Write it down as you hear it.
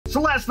So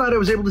last night I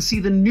was able to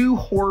see the new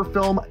horror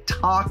film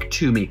Talk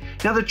to Me.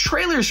 Now the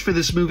trailers for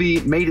this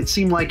movie made it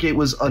seem like it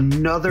was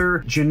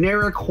another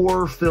generic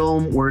horror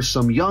film where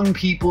some young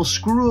people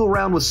screw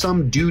around with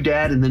some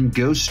doodad and then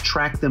ghosts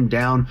track them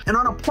down. And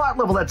on a plot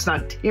level that's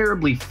not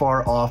terribly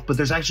far off, but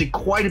there's actually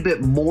quite a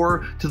bit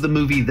more to the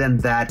movie than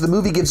that. The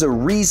movie gives a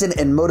reason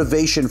and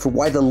motivation for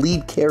why the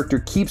lead character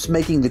keeps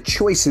making the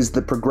choices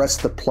that progress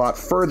the plot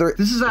further.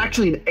 This is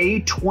actually an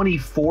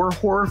A24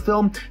 horror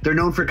film. They're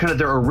known for kind of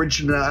their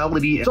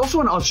originality. It's also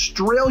an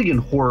Australian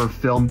horror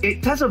film.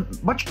 It has a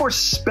much more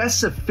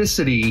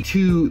specificity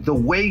to the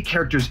way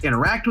characters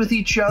interact with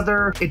each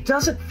other. It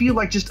doesn't feel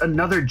like just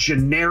another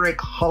generic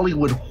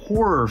Hollywood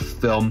horror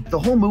film. The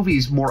whole movie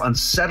is more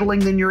unsettling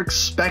than you're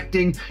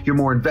expecting. You're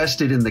more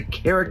invested in the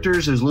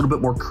characters. There's a little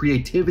bit more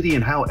creativity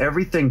in how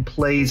everything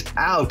plays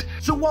out.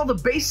 So while the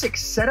basic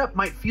setup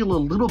might feel a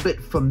little bit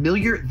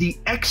familiar, the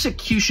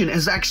execution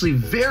is actually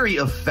very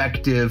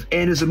effective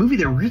and is a movie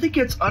that really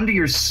gets under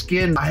your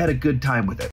skin. I had a good time with it.